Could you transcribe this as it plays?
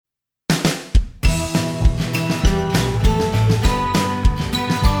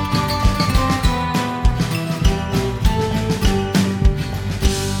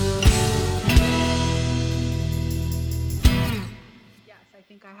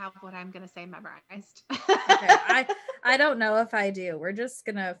have what I'm going to say memorized. Okay. I don't know if I do. We're just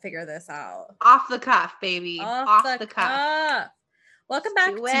going to figure this out. Off the cuff, baby. Off the cuff. Welcome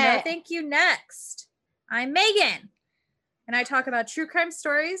back to No Thank You Next. I'm Megan, and I talk about true crime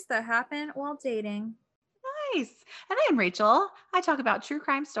stories that happen while dating. Nice. And I am Rachel. I talk about true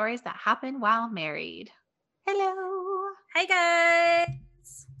crime stories that happen while married. Hello. Hi,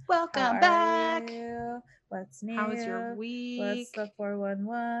 guys. Welcome back. What's new? How was your week? What's the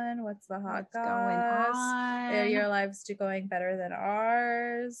 411? What's the hot What's going on? Are your lives going better than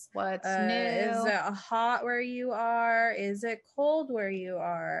ours? What's new? Is it hot where you are? Is it cold where you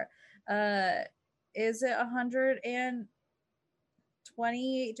are? Is it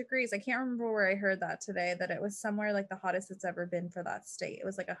 128 degrees? I can't remember where I heard that today, that it was somewhere like the hottest it's ever been for that state. It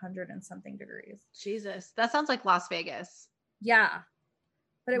was like 100 and something degrees. Jesus, that sounds like Las Vegas. Yeah,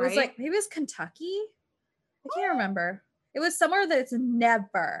 but it was like, maybe it was Kentucky. I can't remember. It was somewhere that it's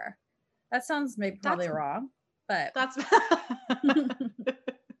never. That sounds probably wrong, but that sounds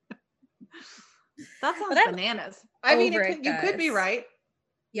bananas. I mean, you could be right.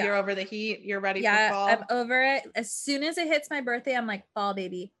 Yeah. You're over the heat. You're ready for fall. I'm over it. As soon as it hits my birthday, I'm like, fall,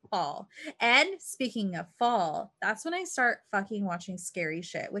 baby, fall. And speaking of fall, that's when I start fucking watching scary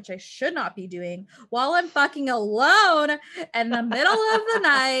shit, which I should not be doing while I'm fucking alone in the middle of the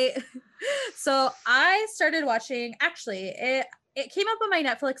night. So I started watching, actually, it came up on my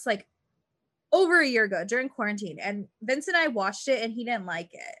Netflix like over a year ago during quarantine, and Vince and I watched it and he didn't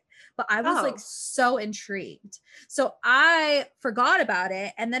like it. But I was like so intrigued. So I forgot about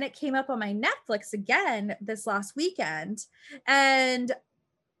it. And then it came up on my Netflix again this last weekend. And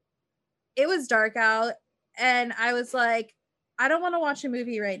it was dark out. And I was like, I don't want to watch a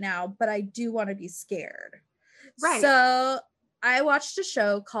movie right now, but I do want to be scared. Right. So I watched a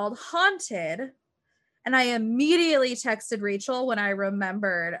show called Haunted. And I immediately texted Rachel when I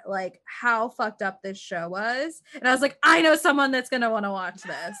remembered like how fucked up this show was. And I was like, I know someone that's going to want to watch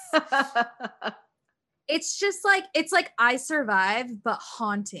this. It's just like, it's like I Survived, but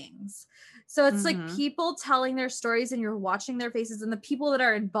hauntings. So it's like people telling their stories and you're watching their faces and the people that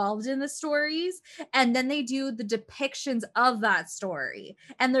are involved in the stories. And then they do the depictions of that story.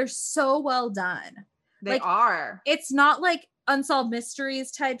 And they're so well done. They are. It's not like Unsolved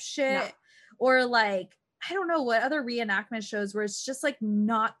Mysteries type shit. No. Or like, I don't know what other reenactment shows where it's just like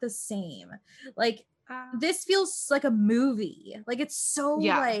not the same. Like this feels like a movie. Like it's so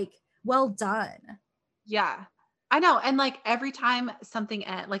like well done. Yeah, I know. And like every time something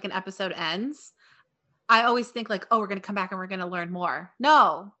like an episode ends, I always think like, oh, we're going to come back and we're going to learn more.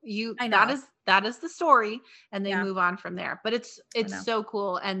 No, that is the story. And they move on from there. But it's so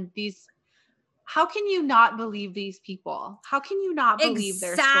cool. And how can you not believe these people? How can you not believe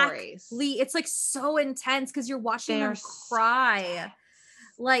their stories? It's like so intense because you're watching them cry.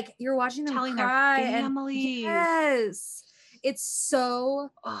 Like you're watching them telling cry their families. Yes. It's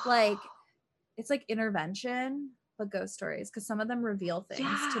so like, it's like Intervention, but ghost stories. Because some of them reveal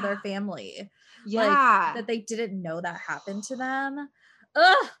things to their family. Yeah. Like that they didn't know that happened to them.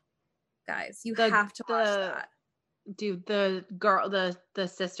 Ugh. Guys, you have to watch that. Dude, the girl, the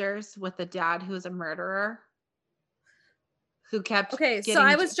sisters with the dad who was a murderer, who kept so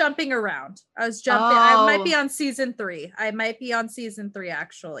I was jumping around. I might be on season 3.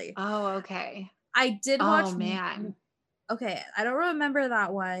 Actually. Oh, okay. I did watch. Oh man. Okay, I don't remember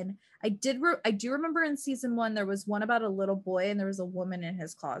that one. I do remember in season 1 there was one about a little boy and there was a woman in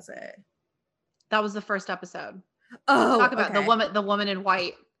his closet. That was the first episode. Oh, talk about the woman in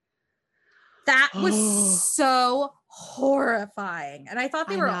white. That was so horrifying. And I thought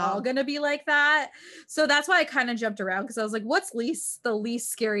they were all going to be like that. So that's why I kind of jumped around because I was like, what's the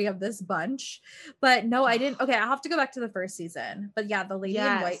least scary of this bunch? But no, I didn't. Okay, I'll have to go back to the first season. But yeah, the lady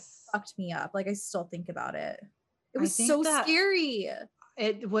in white fucked me up. Like I still think about it. It was so scary.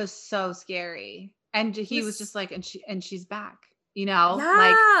 It was so scary. And he was just like, and she's back,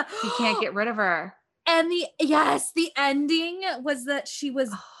 like he can't get rid of her. And the ending was that she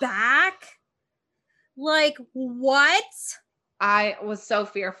was back. Like, what? I was so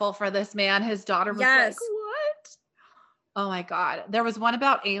fearful for this man. His daughter was like, what? Oh my God. There was one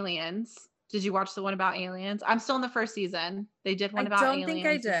about aliens. Did you watch the one about aliens? I'm still in the first season. They did one about aliens. I don't think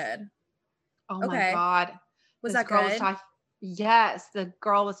I did. Oh my God. Was that good? Yes. The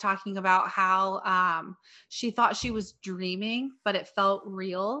girl was talking about how she thought she was dreaming, but it felt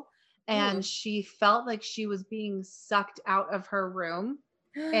real. And she felt like she was being sucked out of her room.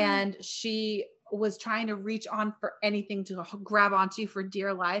 And she was trying to reach on for anything to grab onto for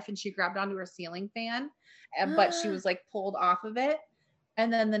dear life. And she grabbed onto her ceiling fan, but she was like pulled off of it.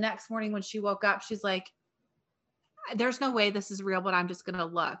 And then the next morning when she woke up, she's like, there's no way this is real, but I'm just gonna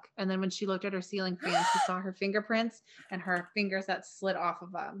look. And then when she looked at her ceiling fan, she saw her fingerprints and her fingers that slid off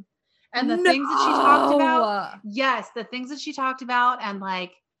of them. And the things that she talked about, yes, the things that she talked about, and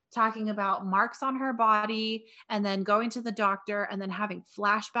like talking about marks on her body, and then going to the doctor, and then having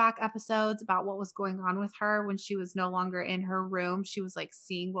flashback episodes about what was going on with her when she was no longer in her room. She was like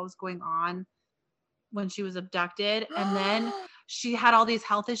seeing what was going on when she was abducted. And then she had all these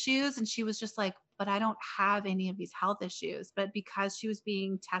health issues, and she was just like, but I don't have any of these health issues. But because she was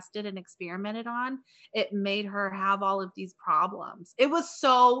being tested and experimented on, it made her have all of these problems. It was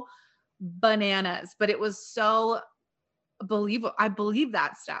so bananas, but it was so believable. I believe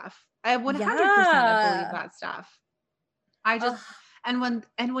that stuff. I 100% believe that stuff. I just, and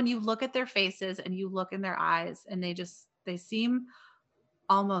when you look at their faces and you look in their eyes, and they seem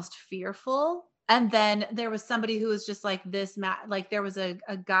almost fearful. And then there was somebody who was just like this, like there was a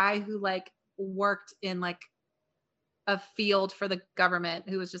guy who like worked in like a field for the government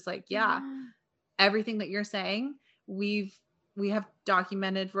who was just like, yeah, everything that you're saying, we have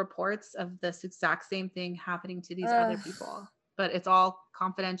documented reports of this exact same thing happening to these other people, but it's all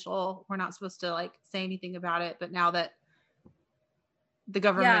confidential. We're not supposed to like say anything about it. But now that the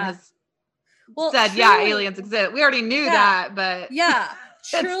government has said, truly, yeah, aliens exist, we already knew that, but yeah.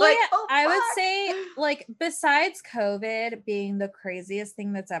 Truly, like, I would say, like, besides COVID being the craziest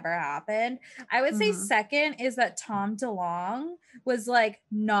thing that's ever happened, I would say second is that Tom DeLonge was like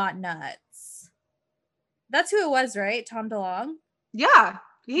not nuts. That's who it was, right? Tom DeLonge. Yeah,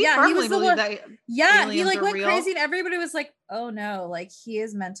 he was the one. That he like went crazy, and everybody was like, "Oh no, like he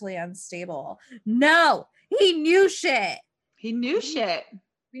is mentally unstable." No, he knew shit. He knew shit.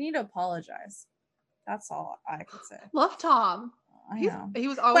 We need to apologize. That's all I could say. Love Tom. He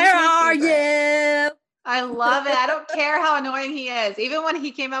was always Where are you? I love it. I don't care how annoying he is. Even when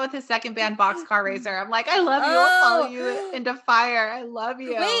he came out with his second band, Boxcar Racer, I'm like, I love you. I'll follow you into fire. I love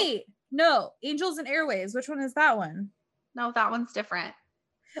you. Wait, no, Angels and Airwaves. Which one is that one? No, that one's different.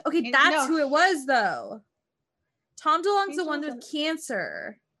 Okay, that's who it was though. Tom DeLonge's the one with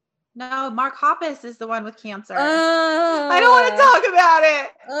cancer. No, Mark Hoppus is the one with cancer. I don't want to talk about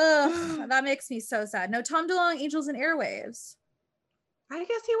it. That makes me so sad. No, Tom DeLonge, Angels and Airwaves. I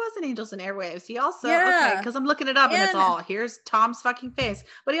guess he was in Angels and Airwaves. He also, okay, because I'm looking it up and it's all, here's Tom's fucking face.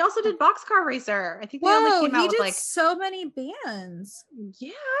 But he also did Boxcar Racer. I think they only came out with like so many bands.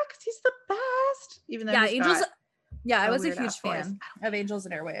 Yeah, because he's the best. Even though Angels. Yeah, I was a huge fan of Angels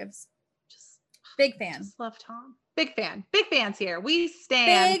and Airwaves. Big fan. Just love Tom. Big fan. Big fans here. We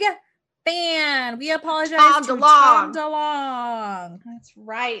stand. Big fan. We apologize to Tom DeLonge. That's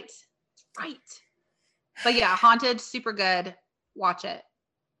right. That's right. But yeah, Haunted, super good. Watch it.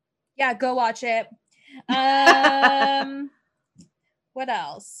 Yeah, go watch it. What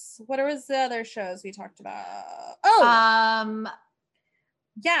else? What was the other shows we talked about?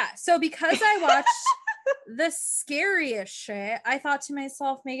 Yeah. So because I watched the scariest shit, I thought to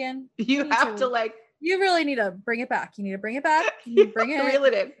myself, Megan, you really need to bring it back. You need to bring it back. You need to bring it. Reel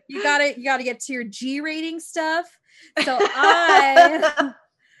it in. You gotta get to your G rating stuff. So I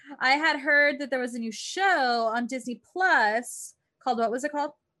had heard that there was a new show on Disney Plus called, what was it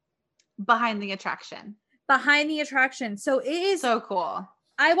called? Behind the Attraction. Behind the Attraction. So it is so cool.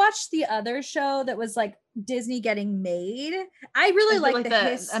 I watched the other show that was like Disney getting made. I really like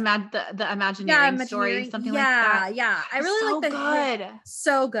the Imagineering story, something like that. Yeah. I really like good.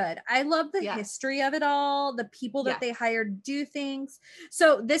 So good. I love the history of it all, the people that they hired to do things.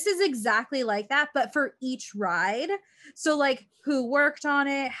 So this is exactly like that, but for each ride. So like who worked on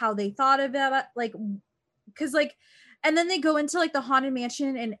it, how they thought about it, like, because like, and then they go into like the Haunted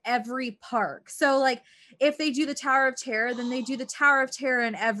Mansion in every park. So like if they do the Tower of Terror, then they do the Tower of Terror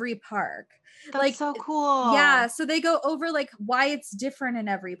in every park. That's like so cool. Yeah. So they go over like why it's different in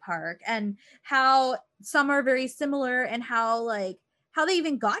every park and how some are very similar and how they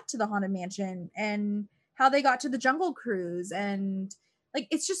even got to the Haunted Mansion and how they got to the Jungle Cruise. And like,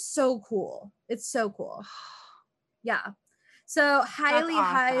 it's just so cool. It's so cool. Yeah. So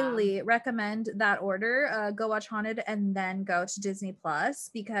highly recommend that order. Go watch Haunted and then go to Disney Plus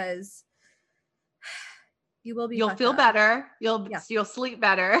because you'll feel better. You'll sleep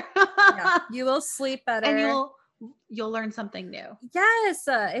better. You will sleep better. And you'll learn something new. Yes.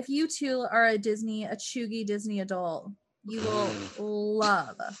 If you too are a chuggy Disney adult, you will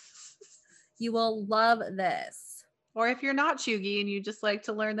love this. Or if you're not chuggy and you just like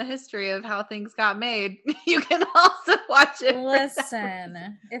to learn the history of how things got made, you can also watch it.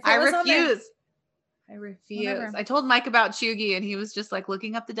 Listen, I refuse. Whatever. I told Mike about chuggy and he was just like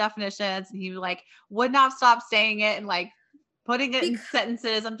looking up the definitions and he like would not stop saying it and like putting it in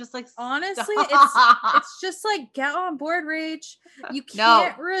sentences. I'm just like, honestly, stop. it's just like, get on board, Rach. You No.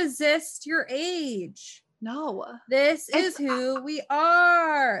 can't resist your age. No. This is who we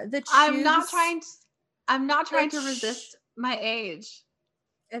are. I'm not trying to resist my age.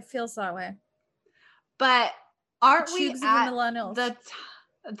 It feels that way. But aren't we at millennials?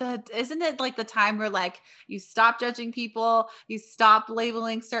 Isn't it like the time where like you stop judging people, you stop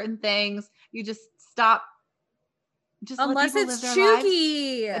labeling certain things, you just stop, unless it's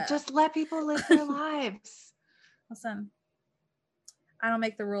Chugi. Just let people live their lives. Listen, I don't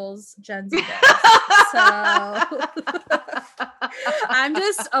make the rules, Gen Z does. So I'm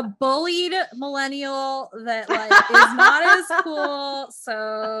just a bullied millennial that like is not as cool.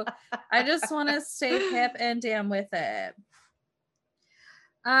 So I just want to stay hip and damn with it.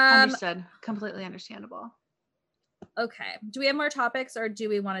 Understood. Completely understandable. Okay. Do we have more topics or do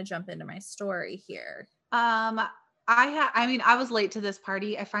we want to jump into my story here? I was late to this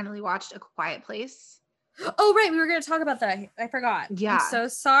party. I finally watched A Quiet Place. Oh, right. We were going to talk about that. I forgot. Yeah. I'm so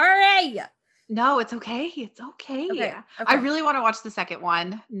sorry. No, it's okay. It's okay. Okay. I really want to watch the second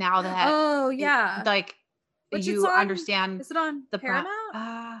one now that. Oh, yeah. Which you understand. Is it on the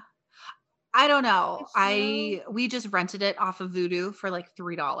Paramount? I don't know. We just rented it off of Vudu for like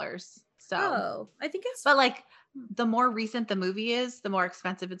 $3. So I think it's. But like the more recent the movie is, the more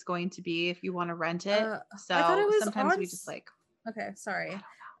expensive it's going to be if you want to rent it. So I thought it was sometimes we just like. Okay, sorry.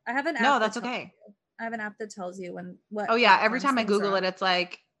 I have an app. No, that's okay. I have an app that tells you what. Oh yeah, every time I Google it, it's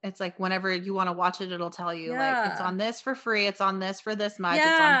like whenever you want to watch it, it'll tell you like it's on this for free, it's on this for this much, it's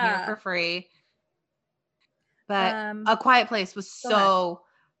on here for free. But A Quiet Place was so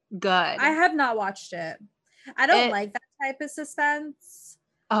good. I have not watched it. I don't like that type of suspense.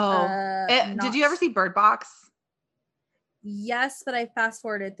 Did you ever see Bird Box? Yes, but I fast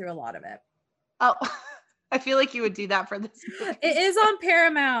forwarded through a lot of it. Oh, I feel like you would do that for this movie. It is on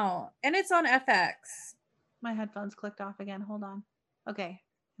Paramount and it's on FX. My headphones clicked off again. Hold on. Okay.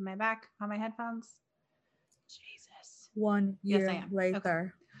 Am I back on my headphones? Jesus. 1 year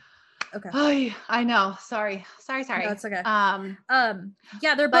later. Okay. Oh, I know. Sorry. No, it's okay.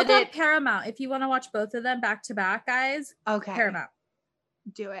 Yeah, they're both on Paramount. If you want to watch both of them back to back, guys. Okay. Paramount.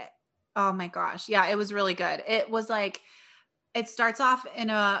 Do it. Oh my gosh. Yeah, it was really good. It was like, it starts off in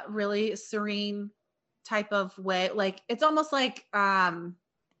a really serene type of way. Like it's almost like, oh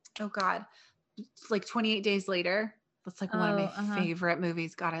God, like 28 Days Later. That's like one of my favorite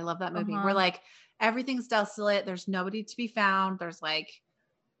movies. God, I love that movie. Where like everything's desolate. There's nobody to be found. And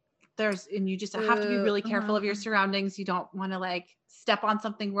you just have to be really careful of your surroundings. You don't want to like step on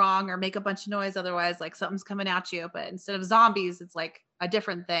something wrong or make a bunch of noise. Otherwise, like something's coming at you. But instead of zombies, it's like a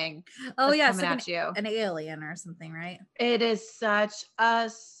different thing. Oh yeah, coming at you. An alien or something, right? It is such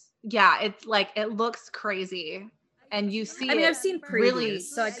it's like, it looks crazy. And you see, I've seen previews,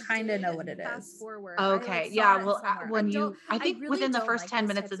 so I kind of know what it is. Okay, yeah. Well, I think within the first 10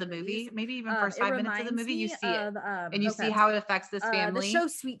 minutes of the movie, maybe even first 5 minutes of the movie, you see it, and you see how it affects this family. The show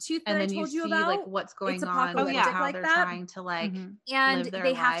Sweet Tooth, and then you see about, like what's going on. Oh yeah, how they're trying to like and live their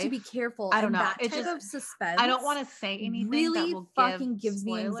they life. have to be careful. I don't know. That type of suspense. I don't want to say anything. Really that will fucking gives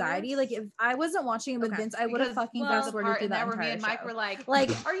me anxiety. Like if I wasn't watching it with Vince, I would have fucking fast forwarded through that entire me and Mike show. were like,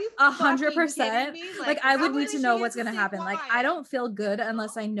 are you 100%? Like I would need to know what's gonna happen. Like I don't feel good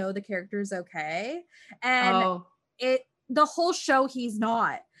unless I know the character's okay. And the whole show he's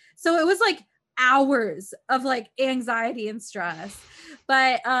not. So it was like hours of like anxiety and stress.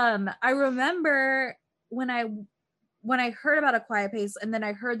 But I remember when I heard about A Quiet Place and then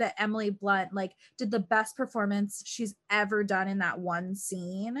I heard that Emily Blunt like did the best performance she's ever done in that one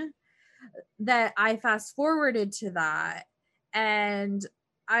scene, that I fast forwarded to that, and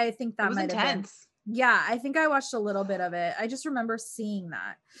I think that might have been. Yeah, I think I watched a little bit of it. I just remember seeing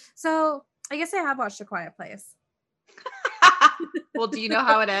that. So I guess I have watched A Quiet Place. Well, do you know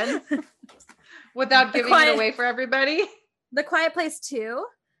how it ends? Without giving it away for everybody? The Quiet Place 2.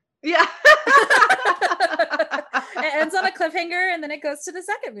 Yeah. It ends on a cliffhanger and then it goes to the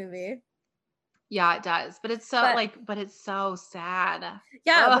second movie. Yeah, it does. But it's so but it's so sad.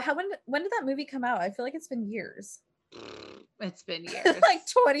 Yeah. When did that movie come out? I feel like it's been years. It's been years. Like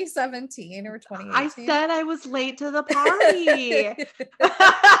 2017 or 2018. I said I was late to the party.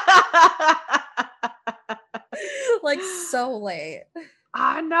 Like so late.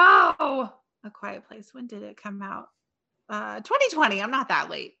 I know. A Quiet Place. When did it come out? 2020. I'm not that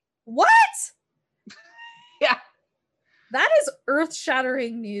late. What? Yeah. That is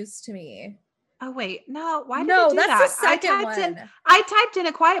earth-shattering news to me. Oh wait, no. Why did it do that? That's the second one. I typed in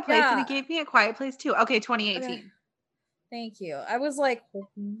A Quiet Place and it gave me A Quiet Place too. Okay, 2018. Thank you. I was like,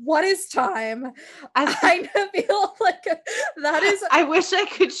 what is time? I feel like that is. I wish I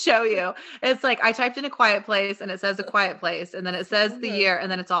could show you. It's like I typed in A Quiet Place and it says A Quiet Place and then it says the year and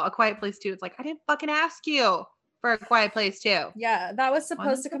then it's all A Quiet Place 2. It's like I didn't fucking ask you for A Quiet Place 2. Yeah, that was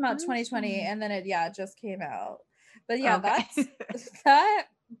supposed to come out 2020 and then it just came out. But yeah, Okay. that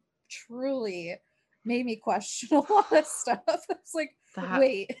truly made me question a lot of stuff. It's like,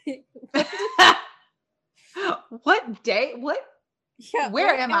 wait. What day? What? Yeah,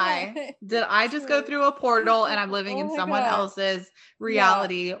 where am I? Did I just go through a portal and I'm living in someone else's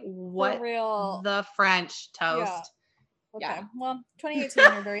reality? What real. The French toast? Yeah. Okay. Well,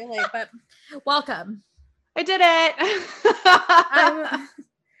 2018, you're very late, but welcome. I did it.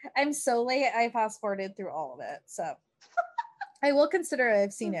 I'm so late. I fast forwarded through all of it, so I will consider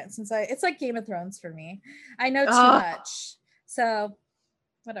I've seen it since it's like Game of Thrones for me. I know too much, so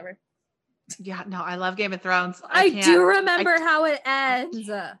whatever. Yeah, no, I love Game of Thrones. I do remember how it ends.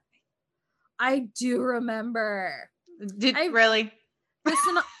 I do remember. Did I really?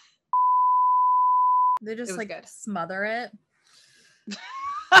 Listen, they just like good. Smother it.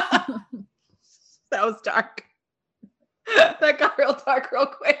 That was dark. That got real dark real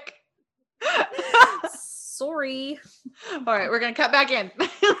quick. Sorry. All right, we're gonna cut back in.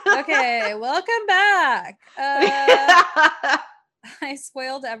 Okay, welcome back. I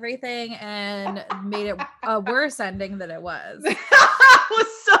spoiled everything and made it a worse ending than it was. It was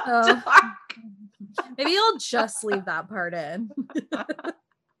so dark. Maybe you'll just leave that part in.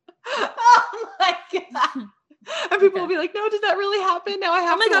 Oh my god. And people will be like, no, did that really happen? Now I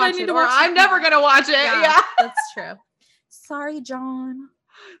have to watch it. Or I'm never gonna watch it. Yeah. That's true. Sorry, John.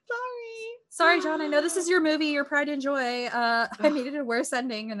 Sorry, John. I know this is your movie, your pride and joy. I made it a worse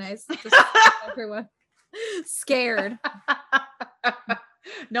ending and I just everyone scared.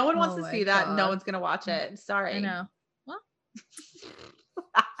 No one wants to see that. No one's gonna watch it. Sorry. I know. Well,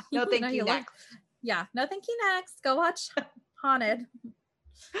 no, thank you. Next. Yeah, no, thank you. Next, go watch Haunted.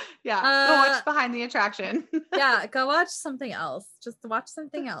 Yeah, go watch Behind the Attraction. Yeah, go watch something else. Just watch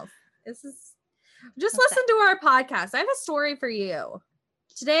something else. Listen to our podcast. I have a story for you.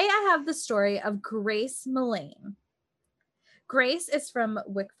 Today I have the story of Grace Mullane. Grace is from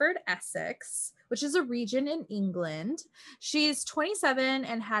Wickford, Essex, which is a region in England. She's 27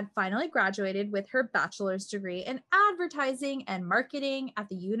 and had finally graduated with her bachelor's degree in advertising and marketing at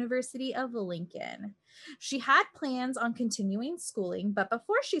the University of Lincoln. She had plans on continuing schooling, but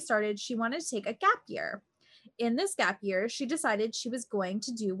before she started, she wanted to take a gap year. In this gap year, she decided she was going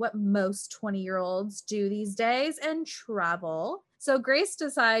to do what most 20-year-olds do these days and travel. So Grace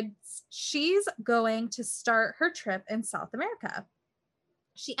decides she's going to start her trip in South America.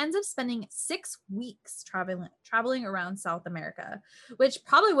 She ends up spending 6 weeks traveling around South America, which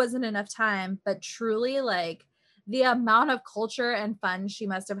probably wasn't enough time, but truly like the amount of culture and fun she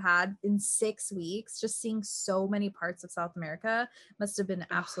must have had in 6 weeks, just seeing so many parts of South America must have been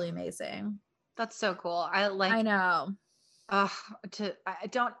absolutely amazing. That's so cool. I know. I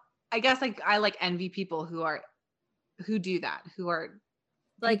guess like I like envy people who do that, who are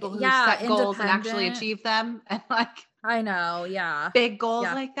like people who set goals and actually achieve them, and like I know, yeah, big goals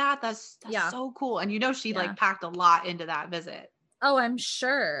like that. That's so cool. And she like packed a lot into that visit. Oh, I'm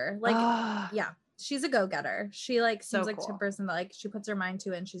sure. Like, yeah, she's a go-getter. She like seems like a person that like she puts her mind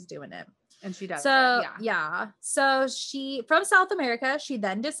to it and she's doing it. And she does. So So she from South America, she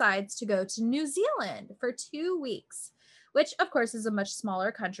then decides to go to New Zealand for 2 weeks, which of course is a much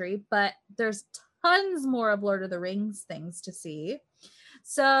smaller country, but there's tons more of Lord of the Rings things to see.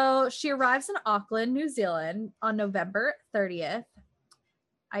 So she arrives in Auckland, New Zealand on November 30th.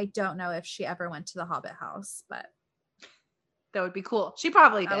 I don't know if she ever went to the Hobbit house, but that would be cool. She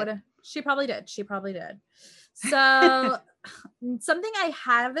probably did. She probably did. So something I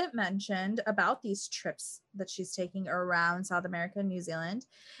haven't mentioned about these trips that she's taking around South America and New Zealand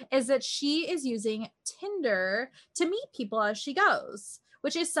is that she is using Tinder to meet people as she goes,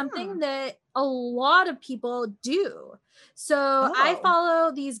 which is something that a lot of people do. So I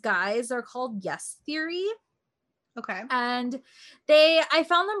follow these guys. They're called Yes Theory. Okay. And I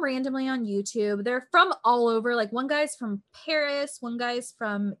found them randomly on YouTube. They're from all over. Like one guy's from Paris, one guy's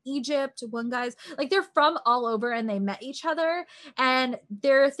from Egypt, one guy's like, they're from all over and they met each other. And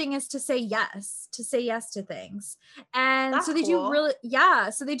their thing is to say yes to things. And that's so they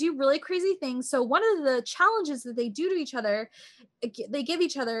do really crazy things. So one of the challenges that they do to each other, they give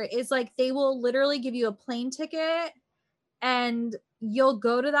each other is like, they will literally give you a plane ticket and you'll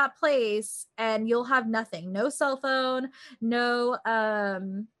go to that place and you'll have nothing, no cell phone, no,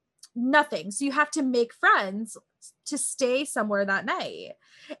 nothing. So you have to make friends to stay somewhere that night.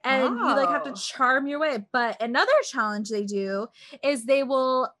 And you like have to Oh. charm your way. But another challenge they do is they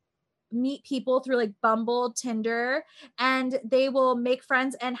will meet people through like Bumble, Tinder, and they will make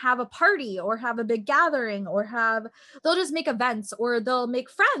friends and have a party or have a big gathering or they'll just make events or they'll make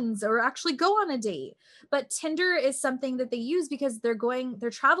friends or actually go on a date. But Tinder is something that they use because they're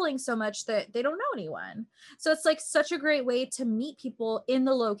traveling so much that they don't know anyone. So it's like such a great way to meet people in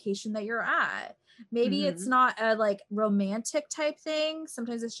the location that you're at. Maybe it's not a like romantic type thing.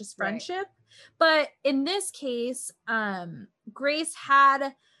 Sometimes it's just friendship. Right. But in this case, Grace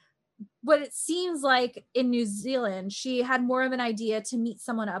had what it seems like in New Zealand, she had more of an idea to meet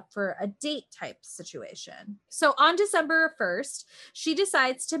someone up for a date type situation. So on December 1st, she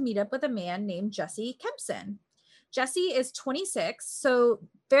decides to meet up with a man named Jesse Kempson. Jesse is 26, so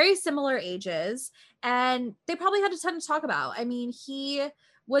very similar ages, and they probably had a ton to talk about. I mean, he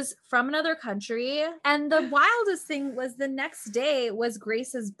was from another country, and the wildest thing was the next day was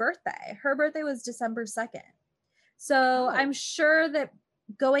Grace's birthday. Her birthday was December 2nd. So I'm sure that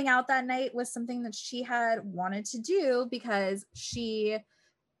going out that night was something that she had wanted to do because she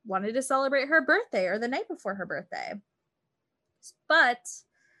wanted to celebrate her birthday or the night before her birthday. But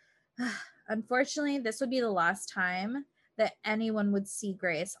unfortunately, this would be the last time that anyone would see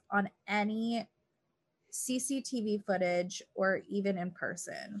Grace on any CCTV footage or even in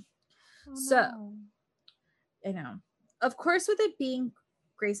person. Oh, so, no. I know. Of course, with it being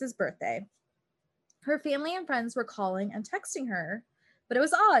Grace's birthday, her family and friends were calling and texting her. But it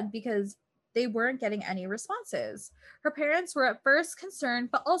was odd because they weren't getting any responses. Her parents were at first concerned,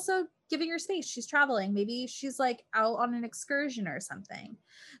 but also giving her space. She's traveling. Maybe she's like out on an excursion or something.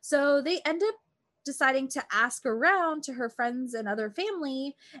 So they end up deciding to ask around to her friends and other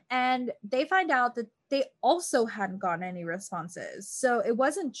family, and they find out that they also hadn't gotten any responses. So it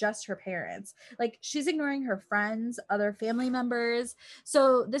wasn't just her parents. Like, she's ignoring her friends, other family members.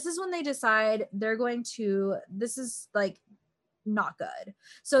 So this is when they decide this is like not good.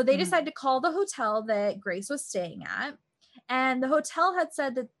 So they decided to call the hotel that Grace was staying at. And the hotel had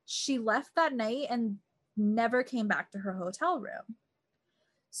said that she left that night and never came back to her hotel room.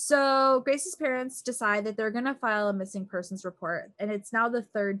 So Grace's parents decide that they're going to file a missing persons report. And it's now the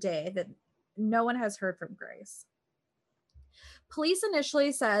third day that no one has heard from Grace. Police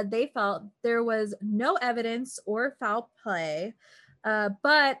initially said they felt there was no evidence or foul play.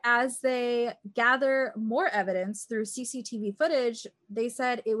 But as they gather more evidence through CCTV footage, they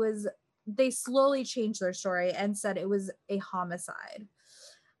said they slowly changed their story and said it was a homicide.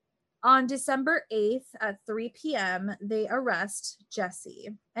 On December 8th at 3 p.m., they arrest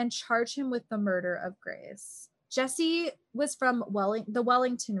Jesse and charge him with the murder of Grace. Jesse was from the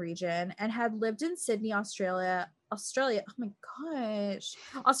Wellington region and had lived in Sydney, Australia. Oh my gosh.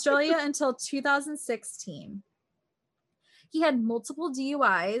 Australia until 2016. He had multiple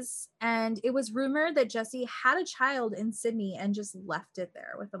DUIs, and it was rumored that Jesse had a child in Sydney and just left it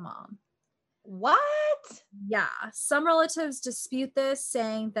there with the mom. What? Yeah. Some relatives dispute this,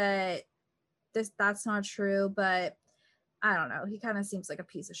 saying that that's not true, but I don't know. He kind of seems like a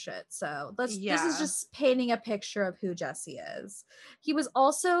piece of shit. So this is just painting a picture of who Jesse is. He was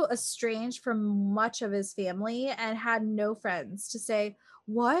also estranged from much of his family and had no friends to say,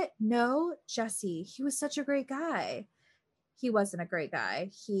 what? No, Jesse, he was such a great guy. He wasn't a great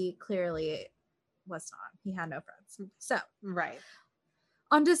guy. He clearly was not. He had no friends. So, right.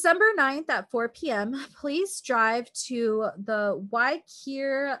 On December 9th at 4 p.m., police drive to the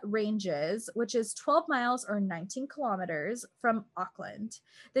Waikeria Ranges, which is 12 miles or 19 kilometers from Auckland.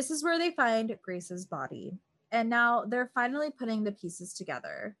 This is where they find Grace's body. And now they're finally putting the pieces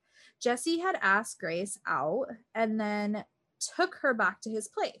together. Jesse had asked Grace out and then took her back to his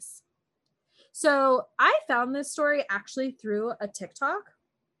place. So I found this story actually through a TikTok.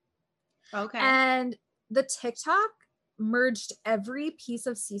 Okay. And the TikTok merged every piece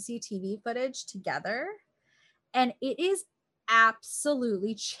of CCTV footage together. And it is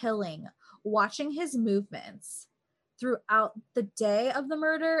absolutely chilling watching his movements throughout the day of the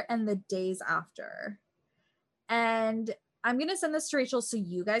murder and the days after. And I'm going to send this to Rachel so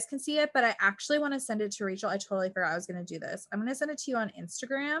you guys can see it, but I actually want to send it to Rachel. I totally forgot I was going to do this. I'm going to send it to you on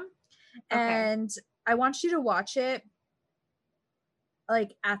Instagram. And I want you to watch it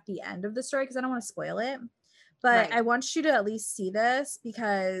like at the end of the story because I don't want to spoil it. But I want you to at least see this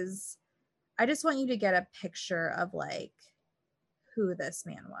because I just want you to get a picture of like who this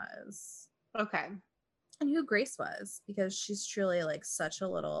man was. Okay. And who Grace was, because she's truly like such a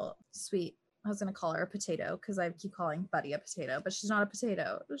little sweet. I was going to call her a potato because I keep calling Buddy a potato, but she's not a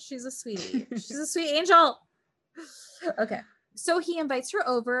potato. She's a sweetie. She's a sweet angel. Okay. So he invites her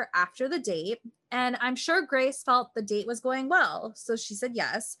over after the date, and I'm sure Grace felt the date was going well. So she said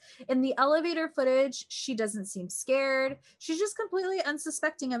yes. In the elevator footage, she doesn't seem scared. She's just completely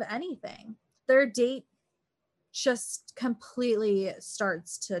unsuspecting of anything. Their date just completely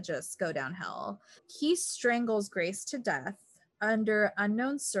starts to just go downhill. He strangles Grace to death under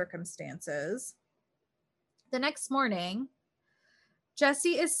unknown circumstances. The next morning,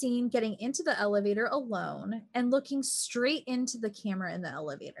 Jesse is seen getting into the elevator alone and looking straight into the camera in the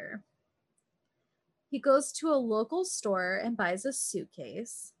elevator. He goes to a local store and buys a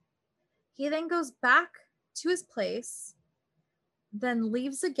suitcase. He then goes back to his place, then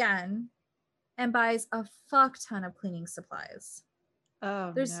leaves again and buys a fuck ton of cleaning supplies.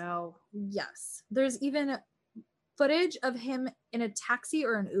 Oh, no. Yes. There's even footage of him in a taxi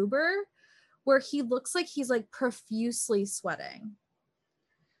or an Uber where he looks like he's like profusely sweating.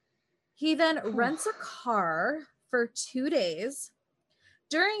 He then rents a car for 2 days.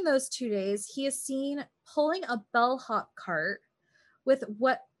 During those 2 days, he is seen pulling a bellhop cart with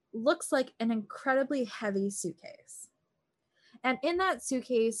what looks like an incredibly heavy suitcase. And in that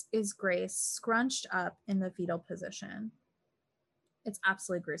suitcase is Grace scrunched up in the fetal position. It's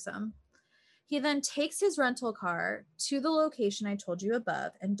absolutely gruesome. He then takes his rental car to the location I told you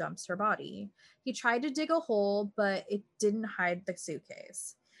above and dumps her body. He tried to dig a hole, but it didn't hide the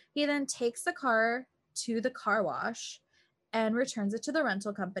suitcase. He then takes the car to the car wash and returns it to the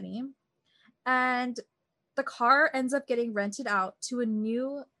rental company. And the car ends up getting rented out to a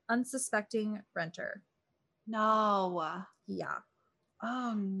new unsuspecting renter. No. Yeah.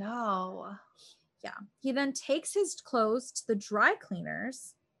 Oh, no. Yeah. He then takes his clothes to the dry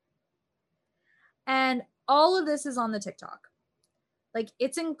cleaners. And all of this is on the TikTok. Like,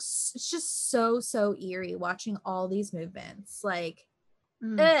 it's just so eerie watching all these movements. Like,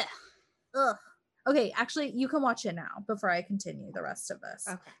 ugh. Okay, actually, you can watch it now before I continue the rest of this.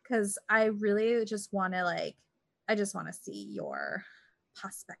 Okay. Because I really just want to, like, I just want to see your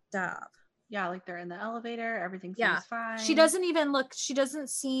perspective. Yeah, like they're in the elevator. Everything seems fine. She doesn't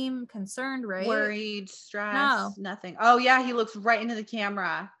seem concerned, right? Worried, stressed, No. nothing. Oh, yeah, he looks right into the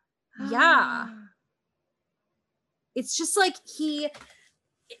camera. Yeah. It's just like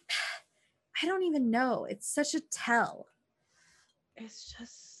I don't even know. It's such a tell. It's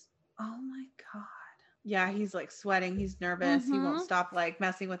just, oh my God. Yeah, he's like sweating. He's nervous. He won't stop like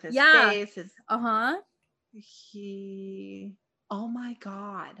messing with his face. Oh my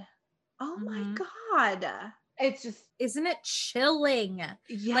God. Oh my God. It's just, isn't it chilling?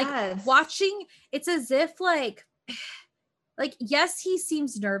 yes. Like watching, it's as if like, yes, he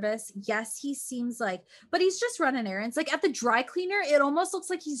seems nervous. Yes, he seems like, but he's just running errands. Like at the dry cleaner, it almost looks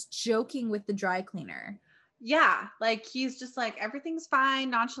like he's joking with the dry cleaner. Yeah. Like he's just like, everything's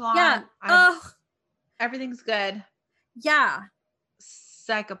fine, nonchalant. Yeah. Everything's good. Yeah.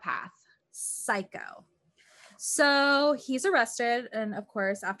 Psychopath. Psycho. So he's arrested. And of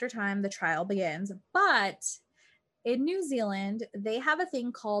course, after time, the trial begins. But in New Zealand, they have a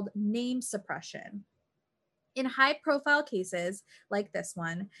thing called name suppression. In high profile cases like this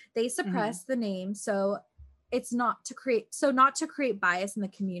one, they suppress the name so it's not to create bias in the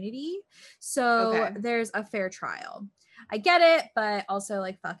community. So there's a fair trial. I get it, but also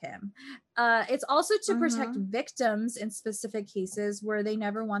like fuck him. It's also to protect victims in specific cases where they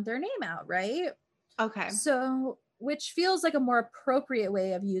never want their name out, right? Okay. So, which feels like a more appropriate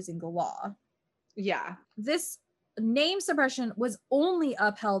way of using the law. Yeah. This name suppression was only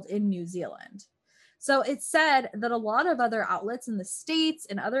upheld in New Zealand. So it said that a lot of other outlets in the States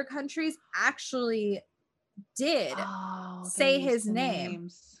and other countries actually did say his name.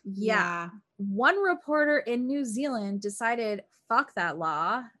 Yeah. One reporter in New Zealand decided, fuck that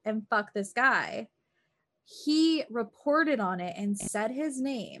law and fuck this guy. He reported on it and said his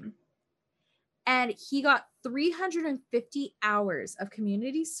name. And he got 350 hours of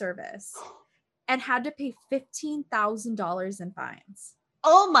community service and had to pay $15,000 in fines.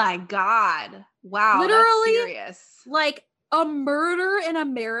 Oh my God. Wow. Literally, that's serious. Like a murder in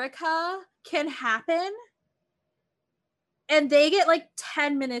America can happen and they get like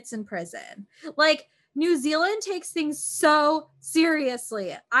 10 minutes in prison. Like New Zealand takes things so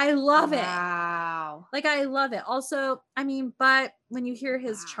seriously. I love it. Wow. Like I love it. Also, I mean, but when you hear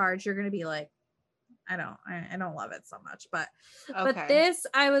his charge, you're going to be like, I don't love it so much, but this,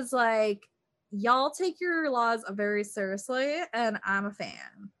 I was like, y'all take your laws very seriously, and I'm a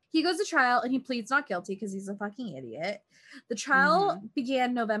fan. He goes to trial and he pleads not guilty because he's a fucking idiot. The trial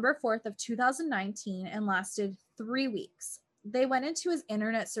began November 4th of 2019 and lasted 3 weeks. They went into his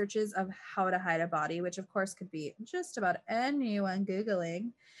internet searches of how to hide a body, which of course could be just about anyone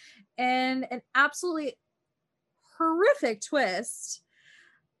Googling, and an absolutely horrific twist,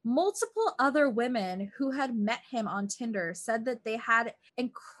 multiple other women who had met him on Tinder said that they had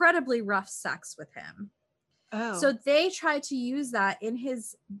incredibly rough sex with him. Oh. So they tried to use that in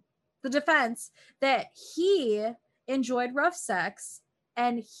the defense that he enjoyed rough sex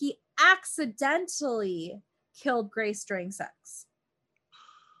and he accidentally killed Grace during sex.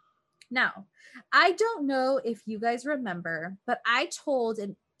 Now, I don't know if you guys remember, but I told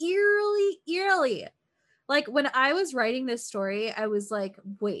an eerily, like when I was writing this story, I was like,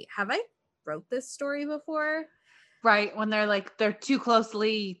 wait, have I wrote this story before? Right. When they're too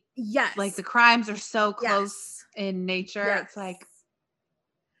closely. Yes. Like the crimes are so close in nature. Yes. It's like.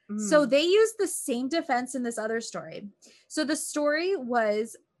 So they used the same defense in this other story. So the story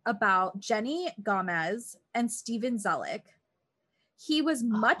was about Jenny Gomez and Steven Zellick. He was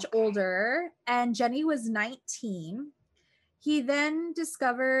much older and Jenny was 19. He then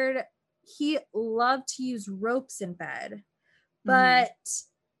discovered he loved to use ropes in bed, but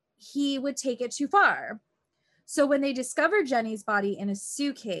he would take it too far. So when they discovered Jenny's body in a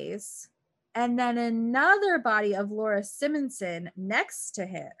suitcase and then another body of Laura Simonson next to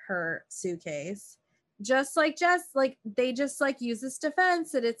her suitcase, just like Jess, like they just like use this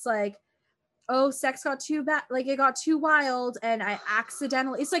defense that it's like, oh, sex got too bad, like it got too wild and I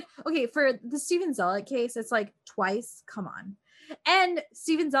accidentally, it's like, okay, for the Steven Zellick case, it's like twice, come on. And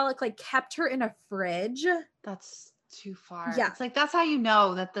Steven Zellick like kept her in a fridge. That's too far. Yeah. It's like, that's how you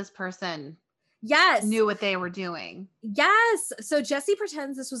know that this person knew what they were doing. Yes. So Jesse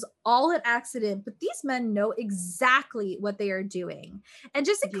pretends this was all an accident, but these men know exactly what they are doing. And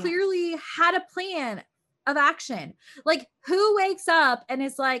Jesse clearly had a plan of action. Like, who wakes up and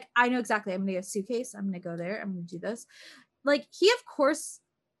is like, I know exactly, I'm gonna get a suitcase, I'm gonna go there, I'm gonna do this. Like, he of course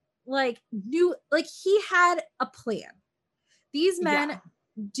like knew, like he had a plan. These men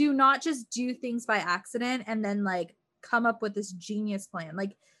do not just do things by accident and then like come up with this genius plan.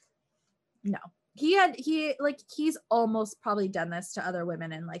 Like, no, he's almost probably done this to other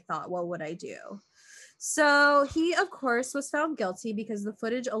women and like thought, what would I do? So he, of course, was found guilty because the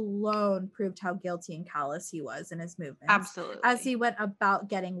footage alone proved how guilty and callous he was in his movements. Absolutely. As he went about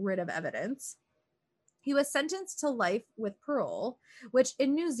getting rid of evidence. He was sentenced to life with parole, which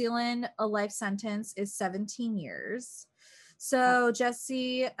in New Zealand, a life sentence is 17 years. So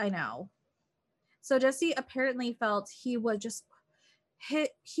Jesse, I know. So Jesse apparently felt he was just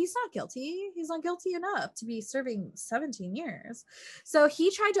he's not guilty. He's not guilty enough to be serving 17 years. So he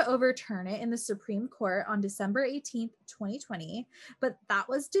tried to overturn it in the Supreme Court on December 18th, 2020, but that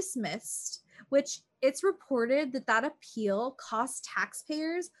was dismissed, which it's reported that appeal cost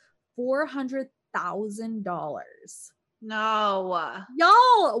taxpayers $400,000. No.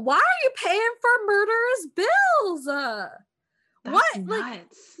 Y'all, why are you paying for murderers' bills? That's what? nuts. Like,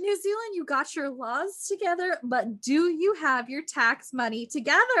 New Zealand, you got your laws together, but do you have your tax money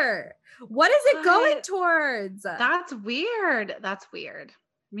together? What is it going towards? That's weird. That's weird.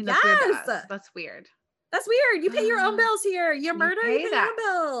 I mean, that's weird. That's weird. That's weird. You pay your own bills here. You murder, you pay your own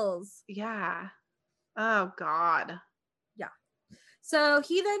bills. Yeah. Oh, God. Yeah. So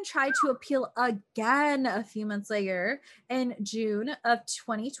he then tried to appeal again a few months later in June of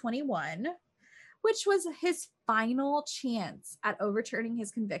 2021, which was his final chance at overturning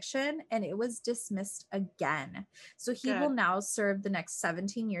his conviction, and it was dismissed again. So he will now serve the next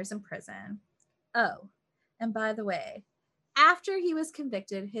 17 years in prison. Oh, and by the way, after he was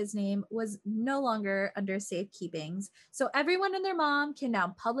convicted, his name was no longer under safekeepings. So everyone and their mom can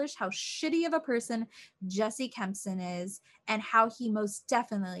now publish how shitty of a person Jesse Kempson is and how he most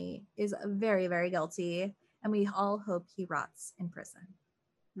definitely is very, very guilty. And we all hope he rots in prison.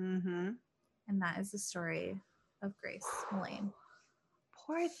 Mm-hmm. And that is the story of Grace Mullane.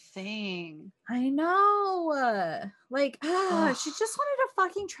 Poor thing. I know. Like, she just wanted to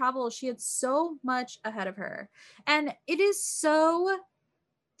fucking travel. She had so much ahead of her. And it is so,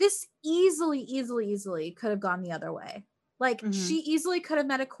 this easily could have gone the other way. Like, she easily could have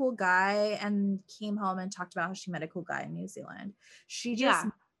met a cool guy and came home and talked about how she met a cool guy in New Zealand. She just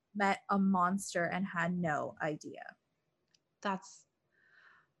met a monster and had no idea.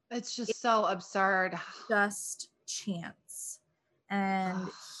 It's just so absurd. Just chance. And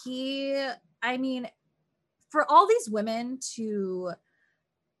I mean, for all these women to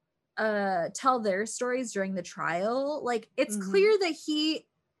tell their stories during the trial, like, it's clear that he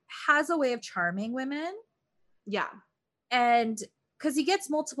has a way of charming women. Yeah. And because he gets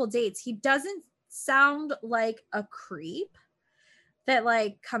multiple dates, he doesn't sound like a creep that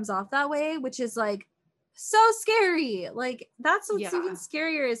like comes off that way, which is like so scary. Like, that's what's even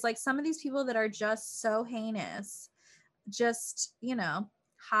scarier is like some of these people that are just so heinous, just, you know,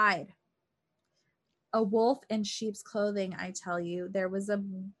 hide. a wolf in sheep's clothing, I tell you. There was a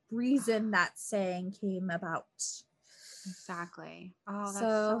reason that saying came about. Exactly. Oh, that's So,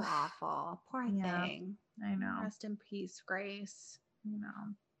 so awful. Poor yeah, thing. I know. Rest in peace, Grace. You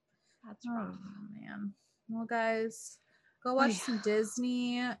know. That's Oh, rough. man. Well, guys, go watch some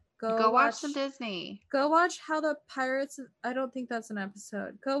Disney. Go watch some Disney. Go watch how the Pirates, I don't think that's an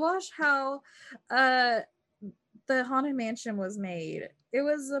episode. Go watch how the Haunted Mansion was made. It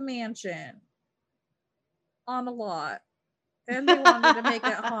was a mansion on a lot, and they wanted to make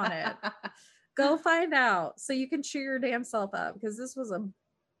it haunted. Go find out so you can cheer your damn self up, because this was a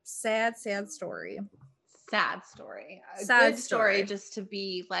sad story. Sad story. A Sad good story just to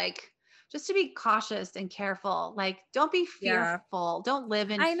be cautious and careful. Like, don't be fearful. Don't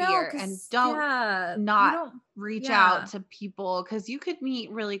live in fear, and don't reach out to people, because you could meet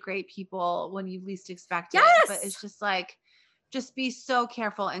really great people when you least expect it. But it's just like, just be so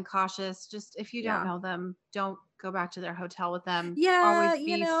careful and cautious. Just if you don't know them, don't go back to their hotel with them. Always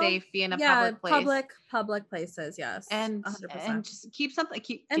be safe. Be in a public place. Public places. Yes, and 100%. And just keep something.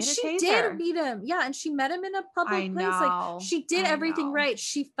 And she did meet him. Yeah, and she met him in a public place. Like, she did everything right.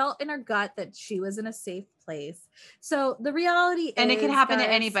 She felt in her gut that she was in a safe place. So the reality is, and it can happen to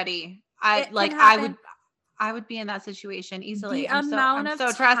anybody. I would be in that situation easily. I'm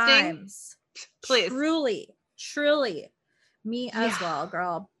so trusting. Please, truly. Me as well,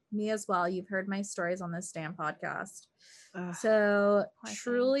 girl. Me as well. You've heard my stories on this damn podcast. So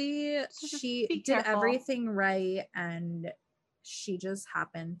truly, she did everything right, and she just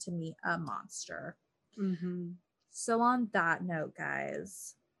happened to meet a monster. Mm-hmm. So on that note,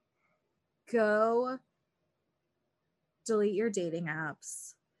 guys, go delete your dating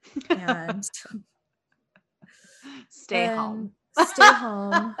apps and stay home. Stay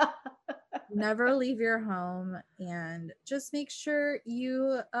home. Never leave your home, and just make sure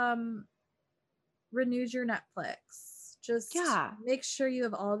you renewed your Netflix. Just make sure you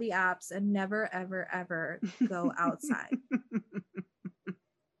have all the apps, and never ever go outside.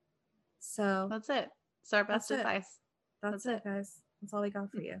 So that's it. It's our best advice. That's it, guys. That's all we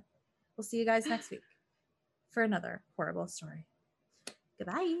got for you. We'll see you guys next week for another horrible story.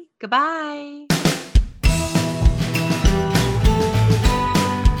 Goodbye.